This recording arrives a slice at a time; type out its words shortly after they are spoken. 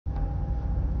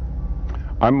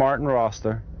I'm Martin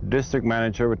Roster, District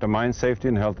Manager with the Mine Safety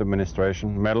and Health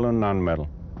Administration, metal and non-metal.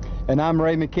 And I'm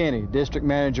Ray McKinney, District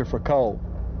Manager for coal.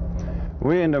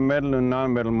 We in the metal and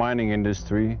non-metal mining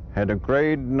industry had a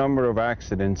great number of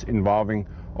accidents involving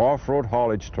off-road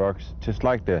haulage trucks just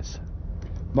like this.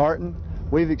 Martin,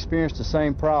 we've experienced the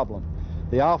same problem.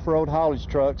 The off-road haulage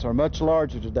trucks are much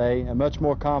larger today and much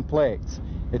more complex.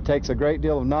 It takes a great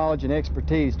deal of knowledge and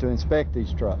expertise to inspect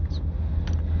these trucks.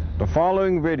 The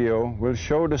following video will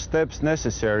show the steps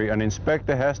necessary an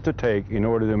inspector has to take in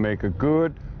order to make a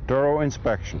good, thorough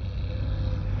inspection.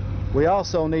 We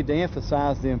also need to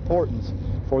emphasize the importance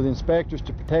for the inspectors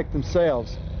to protect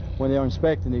themselves when they are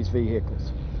inspecting these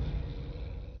vehicles.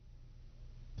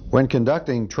 When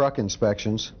conducting truck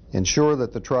inspections, ensure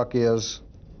that the truck is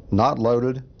not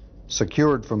loaded,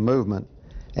 secured from movement,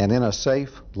 and in a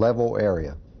safe, level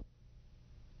area.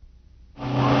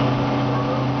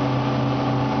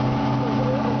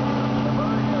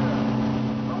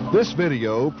 This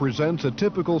video presents a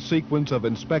typical sequence of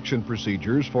inspection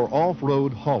procedures for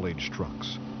off-road haulage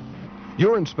trucks.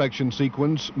 Your inspection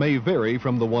sequence may vary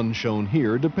from the one shown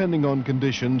here depending on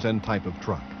conditions and type of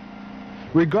truck.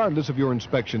 Regardless of your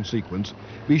inspection sequence,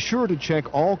 be sure to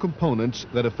check all components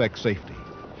that affect safety.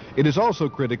 It is also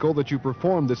critical that you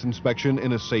perform this inspection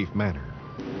in a safe manner.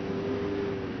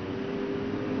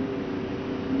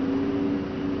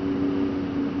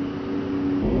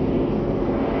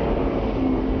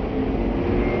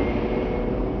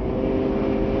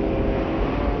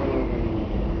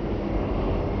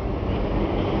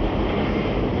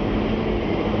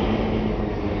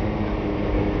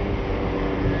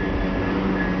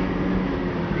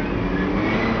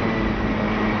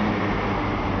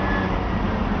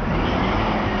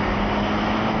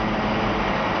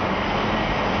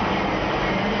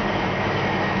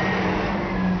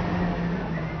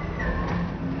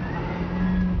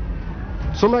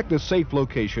 Select a safe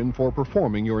location for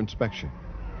performing your inspection.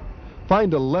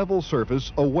 Find a level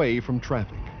surface away from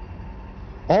traffic.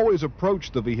 Always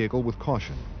approach the vehicle with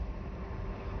caution.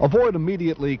 Avoid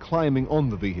immediately climbing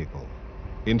on the vehicle.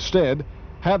 Instead,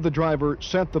 have the driver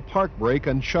set the park brake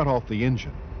and shut off the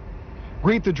engine.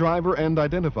 Greet the driver and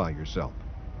identify yourself.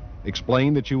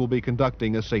 Explain that you will be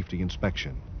conducting a safety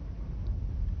inspection.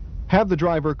 Have the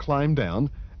driver climb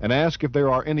down and ask if there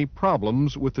are any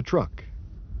problems with the truck.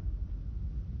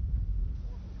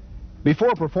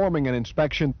 Before performing an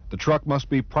inspection, the truck must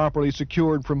be properly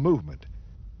secured from movement.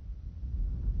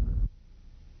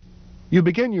 You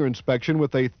begin your inspection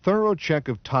with a thorough check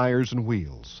of tires and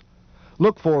wheels.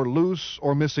 Look for loose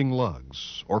or missing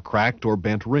lugs, or cracked or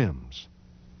bent rims.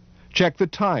 Check the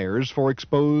tires for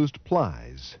exposed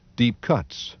plies, deep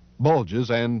cuts,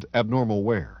 bulges, and abnormal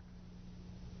wear.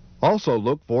 Also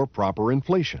look for proper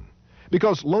inflation,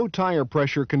 because low tire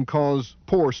pressure can cause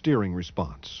poor steering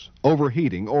response,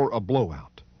 overheating, or a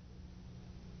blowout.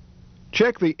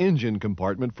 Check the engine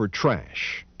compartment for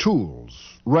trash,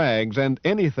 tools, rags, and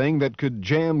anything that could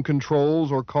jam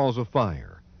controls or cause a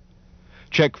fire.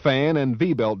 Check fan and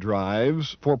V-belt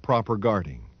drives for proper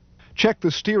guarding. Check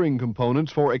the steering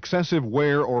components for excessive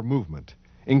wear or movement,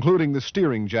 including the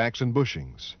steering jacks and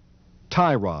bushings,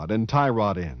 tie rod and tie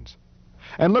rod ends,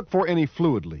 and look for any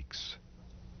fluid leaks.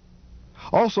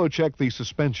 Also check the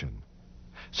suspension.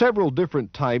 Several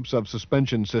different types of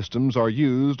suspension systems are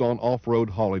used on off-road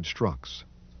haulage trucks.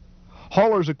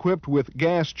 Haulers equipped with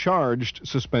gas-charged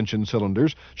suspension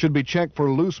cylinders should be checked for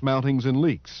loose mountings and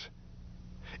leaks.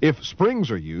 If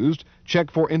springs are used, check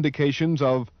for indications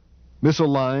of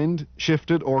misaligned,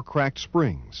 shifted, or cracked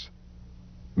springs,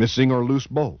 missing or loose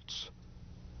bolts,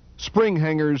 spring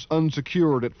hangers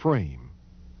unsecured at frame,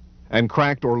 and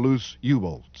cracked or loose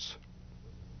U-bolts.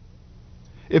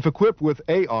 If equipped with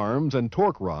A-arms and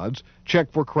torque rods,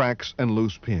 check for cracks and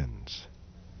loose pins.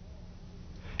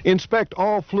 Inspect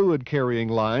all fluid-carrying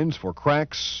lines for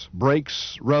cracks,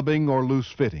 breaks, rubbing, or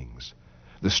loose fittings.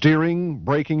 The steering,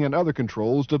 braking, and other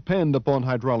controls depend upon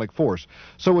hydraulic force,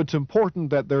 so it's important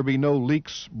that there be no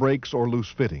leaks, breaks, or loose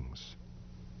fittings.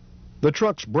 The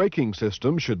truck's braking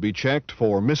system should be checked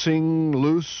for missing,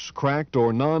 loose, cracked,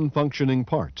 or non-functioning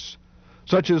parts,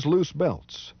 such as loose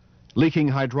belts, leaking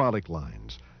hydraulic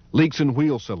lines, leaks in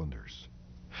wheel cylinders,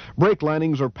 brake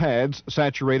linings or pads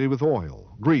saturated with oil,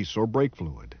 grease, or brake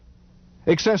fluid,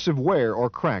 excessive wear or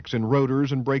cracks in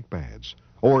rotors and brake pads,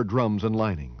 or drums and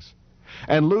linings,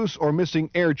 and loose or missing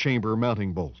air chamber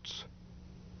mounting bolts.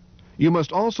 You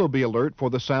must also be alert for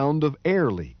the sound of air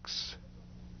leaks.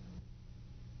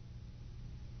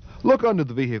 Look under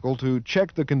the vehicle to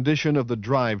check the condition of the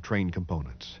drivetrain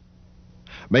components.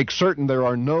 Make certain there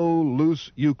are no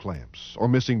loose U-clamps or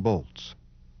missing bolts.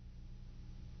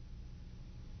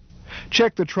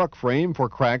 Check the truck frame for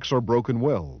cracks or broken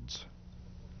welds.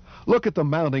 Look at the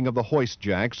mounting of the hoist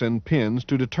jacks and pins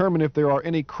to determine if there are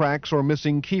any cracks or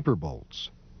missing keeper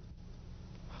bolts.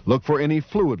 Look for any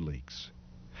fluid leaks,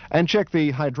 and check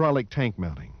the hydraulic tank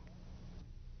mounting.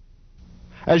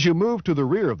 As you move to the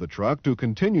rear of the truck to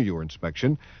continue your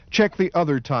inspection, check the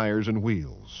other tires and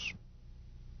wheels.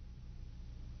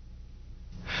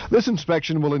 This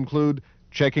inspection will include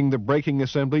checking the braking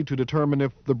assembly to determine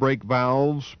if the brake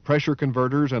valves, pressure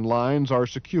converters, and lines are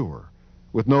secure,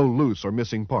 with no loose or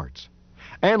missing parts,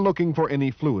 and looking for any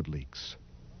fluid leaks.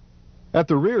 At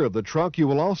the rear of the truck, you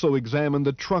will also examine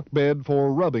the truck bed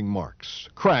for rubbing marks,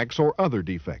 cracks, or other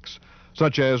defects,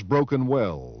 such as broken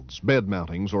welds, bed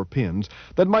mountings, or pins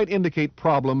that might indicate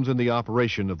problems in the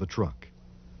operation of the truck.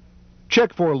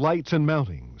 Check for lights and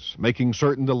mountings, making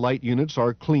certain the light units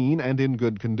are clean and in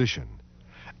good condition.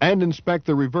 And inspect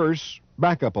the reverse,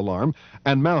 backup alarm,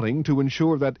 and mounting to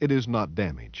ensure that it is not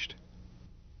damaged.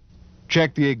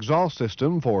 Check the exhaust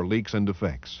system for leaks and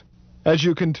defects. As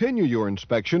you continue your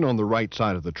inspection on the right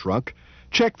side of the truck,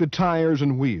 check the tires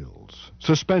and wheels,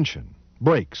 suspension,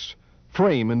 brakes,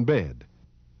 frame and bed,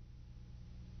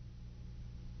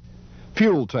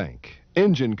 fuel tank,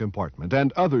 engine compartment,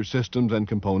 and other systems and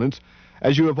components,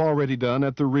 as you have already done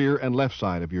at the rear and left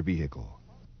side of your vehicle.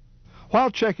 While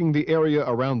checking the area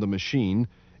around the machine,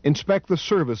 inspect the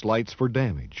service lights for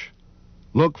damage.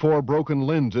 Look for broken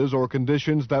lenses or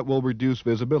conditions that will reduce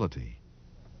visibility.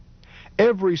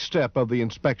 Every step of the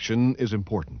inspection is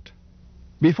important.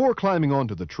 Before climbing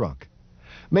onto the truck,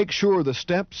 make sure the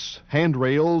steps,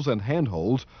 handrails, and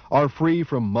handholds are free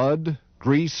from mud,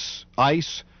 grease,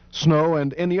 ice, snow,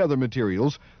 and any other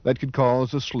materials that could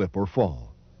cause a slip or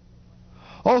fall.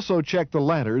 Also check the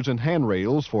ladders and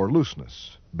handrails for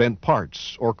looseness, bent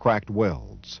parts, or cracked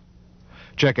welds.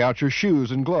 Check out your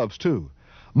shoes and gloves, too.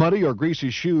 Muddy or greasy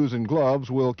shoes and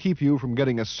gloves will keep you from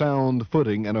getting a sound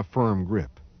footing and a firm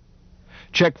grip.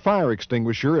 Check fire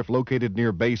extinguisher if located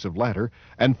near base of ladder,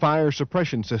 and fire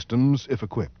suppression systems if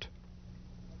equipped.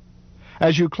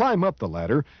 As you climb up the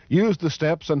ladder, use the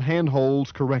steps and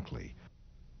handholds correctly.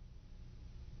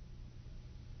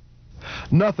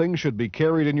 Nothing should be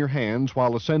carried in your hands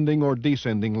while ascending or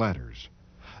descending ladders.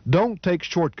 Don't take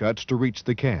shortcuts to reach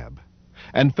the cab,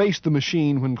 and face the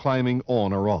machine when climbing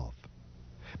on or off.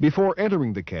 Before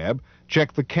entering the cab,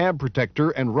 check the cab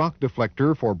protector and rock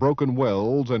deflector for broken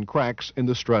welds and cracks in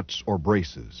the struts or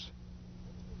braces.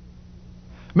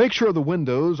 Make sure the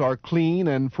windows are clean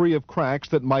and free of cracks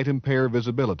that might impair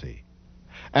visibility,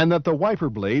 and that the wiper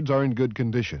blades are in good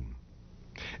condition.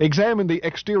 Examine the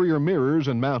exterior mirrors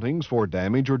and mountings for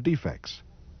damage or defects,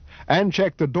 and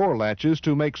check the door latches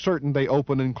to make certain they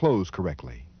open and close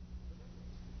correctly.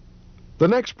 The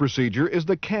next procedure is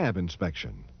the cab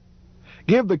inspection.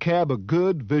 Give the cab a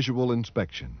good visual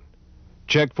inspection.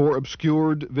 Check for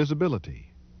obscured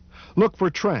visibility. Look for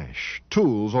trash,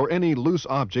 tools, or any loose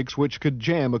objects which could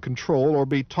jam a control or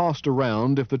be tossed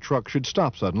around if the truck should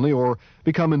stop suddenly or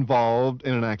become involved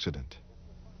in an accident.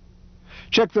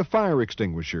 Check the fire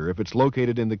extinguisher if it's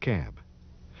located in the cab.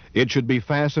 It should be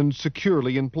fastened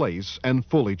securely in place and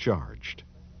fully charged.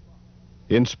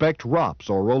 Inspect ROPS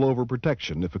or rollover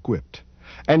protection if equipped,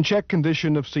 and check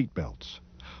condition of seat belts.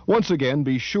 Once again,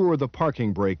 be sure the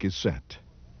parking brake is set.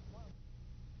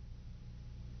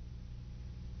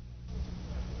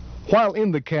 While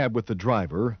in the cab with the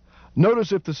driver,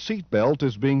 notice if the seat belt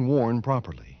is being worn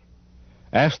properly.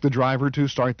 Ask the driver to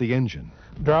start the engine.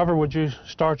 Driver, would you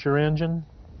start your engine?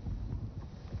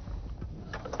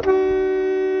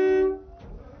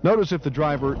 Notice if the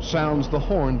driver sounds the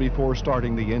horn before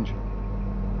starting the engine.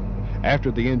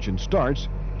 After the engine starts,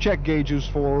 check gauges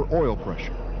for oil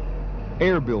pressure,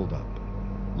 air buildup,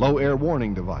 low air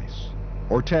warning device,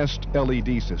 or test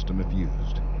LED system if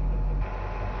used.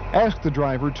 Ask the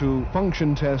driver to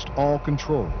function test all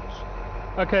controls.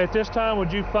 Okay, at this time,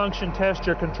 would you function test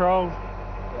your controls?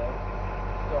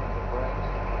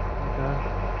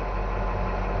 Okay.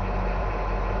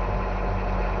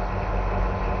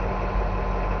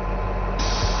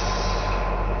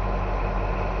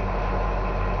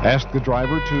 Ask the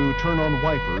driver to turn on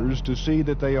wipers to see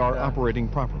that they are operating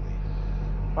properly.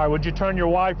 All right, would you turn your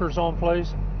wipers on,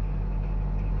 please?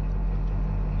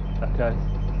 Okay.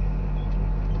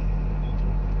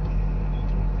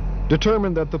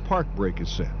 Determine that the park brake is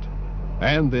set,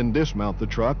 and then dismount the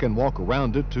truck and walk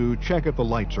around it to check if the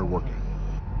lights are working.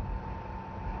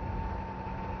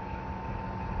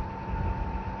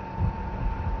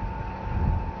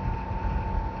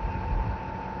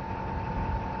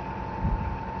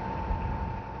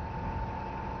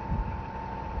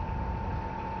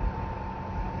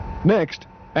 Next,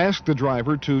 Ask the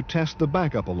driver to test the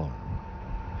backup alarm.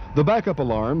 The backup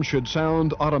alarm should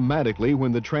sound automatically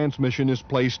when the transmission is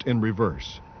placed in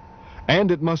reverse,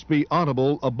 and it must be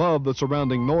audible above the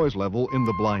surrounding noise level in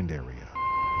the blind area.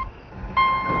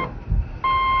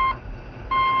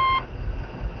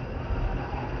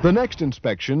 The next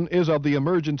inspection is of the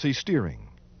emergency steering.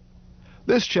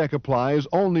 This check applies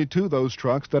only to those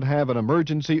trucks that have an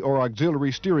emergency or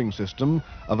auxiliary steering system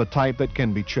of a type that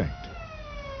can be checked.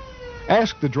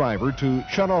 Ask the driver to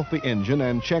shut off the engine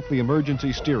and check the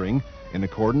emergency steering in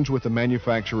accordance with the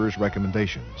manufacturer's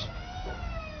recommendations.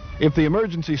 If the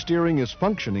emergency steering is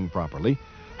functioning properly,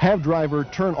 have driver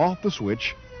turn off the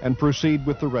switch and proceed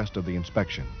with the rest of the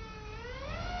inspection.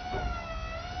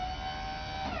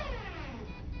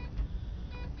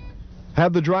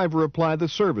 Have the driver apply the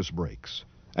service brakes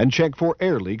and check for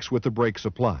air leaks with the brakes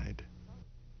applied.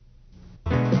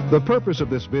 The purpose of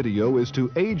this video is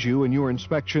to aid you in your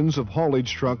inspections of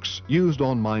haulage trucks used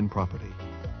on mine property.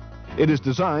 It is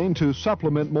designed to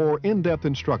supplement more in-depth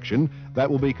instruction that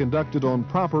will be conducted on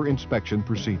proper inspection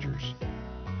procedures.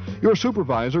 Your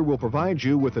supervisor will provide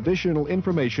you with additional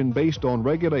information based on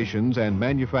regulations and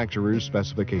manufacturer's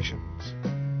specifications.